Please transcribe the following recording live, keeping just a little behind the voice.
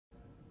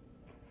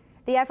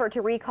The effort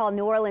to recall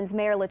New Orleans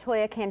Mayor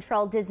LaToya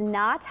Cantrell does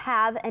not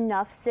have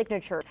enough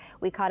signatures.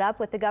 We caught up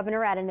with the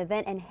governor at an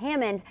event in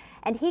Hammond,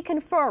 and he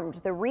confirmed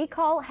the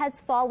recall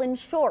has fallen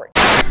short.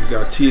 We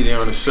got Teedy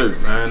on the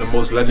shirt, man. The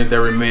most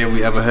legendary man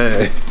we ever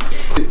had.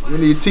 We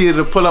need Teedy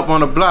to pull up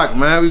on the block,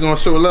 man. We gonna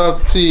show love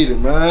to Teedy,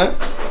 man.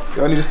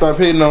 Y'all need to start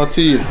hating on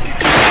Teedy.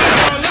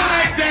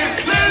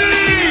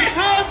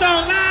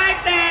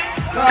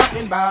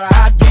 Talking about a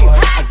hot deal, a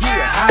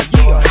year, hot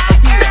deal,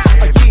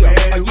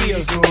 a year.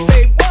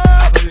 Say what?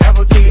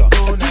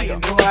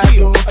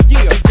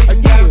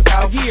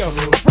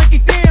 Break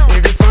it down.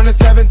 If it's from the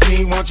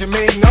 17, won't you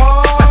make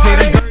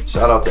noise?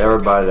 Shout out to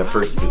everybody that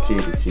purchased the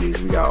Teedy tees.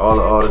 We got all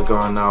the orders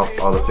going out,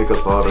 all the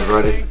pickup orders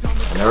ready,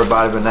 and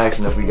everybody been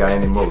asking if we got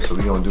any more. So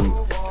we gonna do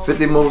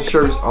 50 more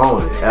shirts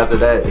only. After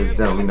that, it's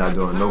done. We not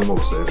doing no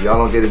more. So if y'all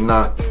don't get it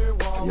now,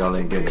 y'all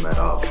ain't getting them at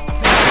all.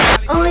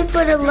 Only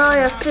for the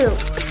loyal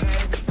few.